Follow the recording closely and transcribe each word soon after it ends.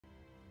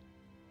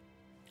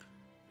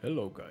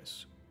Hello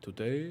guys,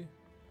 today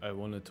I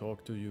want to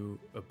talk to you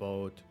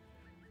about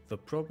the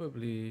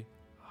probably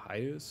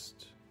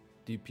highest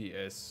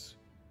DPS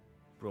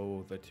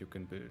bro that you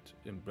can build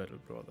in Battle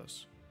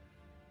Brothers.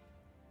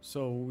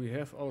 So we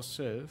have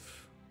ourselves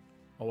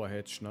our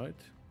Hedge Knight.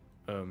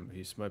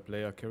 He's my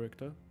player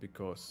character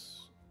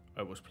because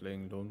I was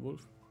playing Lone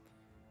Wolf.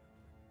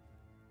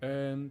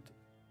 And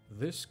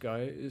this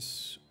guy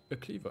is a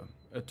cleaver,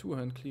 a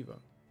two-hand cleaver.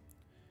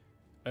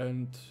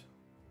 And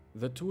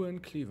the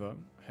two-hand cleaver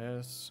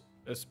has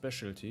a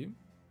specialty,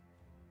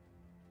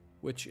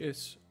 which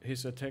is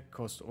his attack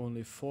costs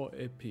only 4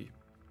 AP.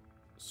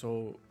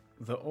 So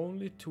the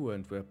only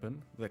two-hand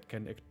weapon that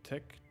can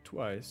attack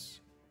twice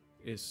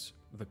is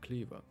the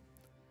cleaver.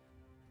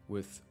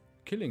 With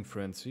Killing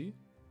Frenzy,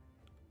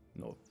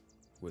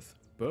 with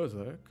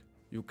Berserk,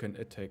 you can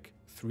attack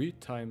 3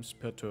 times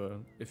per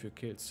turn if you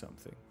kill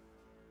something.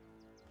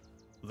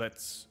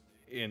 That's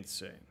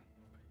insane.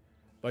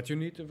 But you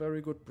need a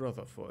very good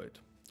brother for it.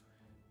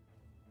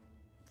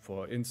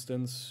 For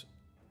instance,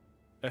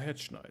 a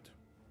Hedge Knight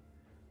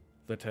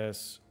that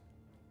has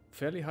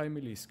fairly high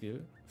melee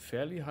skill,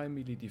 fairly high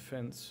melee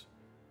defense,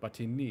 but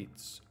he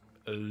needs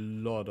a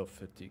lot of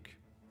fatigue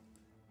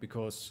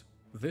because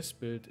this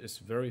build is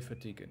very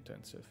fatigue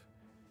intensive.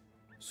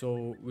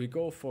 So we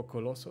go for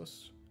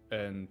Colossus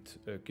and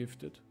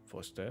Gifted for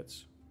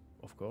stats,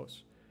 of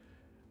course,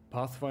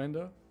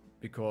 Pathfinder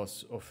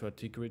because of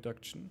fatigue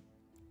reduction,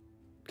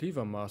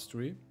 Cleaver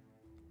Mastery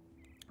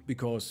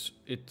because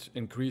it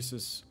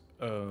increases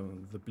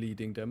the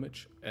bleeding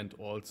damage and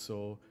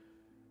also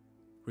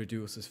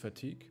reduces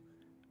fatigue.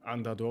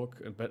 Underdog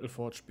and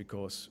Battleforge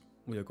because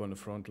we are gonna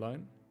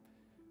frontline.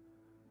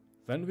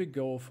 Then we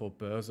go for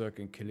Berserk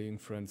and Killing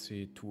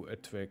Frenzy to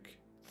attack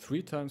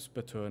 3 times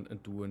per turn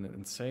and do an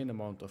insane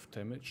amount of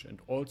damage and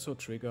also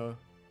trigger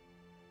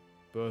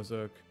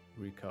Berserk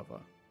Recover,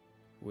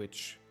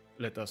 which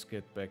let us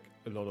get back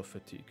a lot of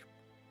fatigue.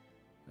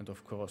 And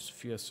of course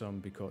Fearsome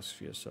because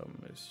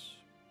Fearsome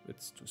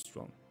it's too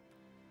strong.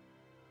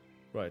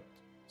 Right,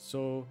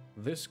 so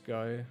this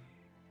guy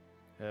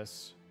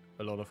has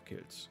a lot of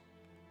kills.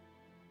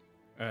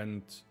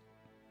 And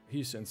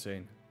he's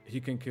insane.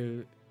 He can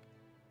kill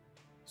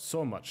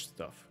so much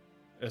stuff,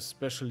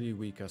 especially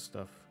weaker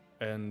stuff.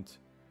 And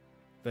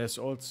there's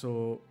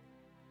also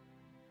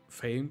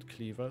famed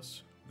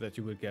cleavers that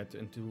you will get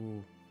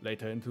into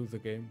later into the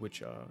game,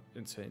 which are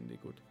insanely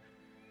good.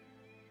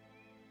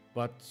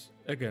 But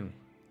again,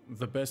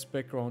 the best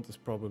background is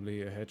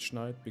probably a Hedge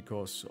Knight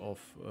because of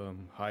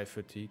high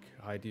fatigue,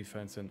 high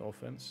defense and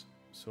offense.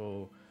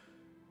 So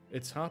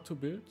it's hard to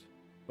build,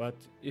 but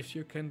if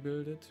you can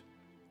build it,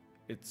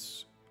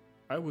 it's,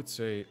 I would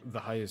say, the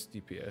highest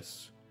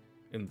DPS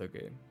in the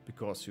game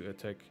because you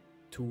attack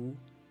 2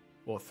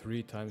 or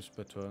 3 times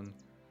per turn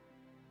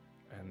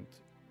and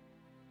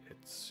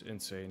it's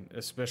insane,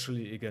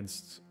 especially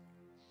against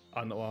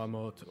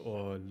unarmored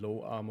or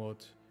low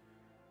armored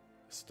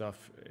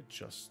stuff. It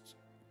just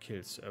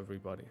kills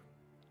everybody.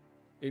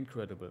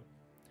 Incredible.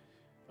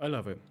 I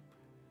love him.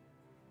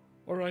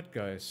 Alright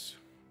guys,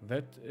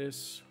 that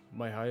is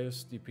my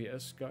highest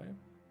DPS guy.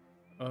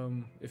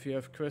 If you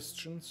have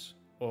questions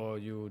or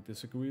you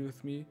disagree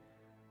with me,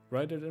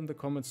 write it in the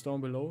comments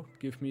down below.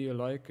 Give me a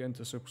like and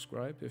a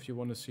subscribe if you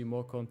want to see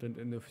more content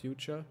in the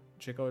future.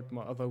 Check out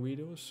my other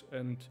videos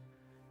and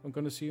I'm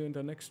gonna see you in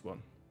the next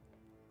one.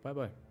 Bye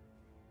bye.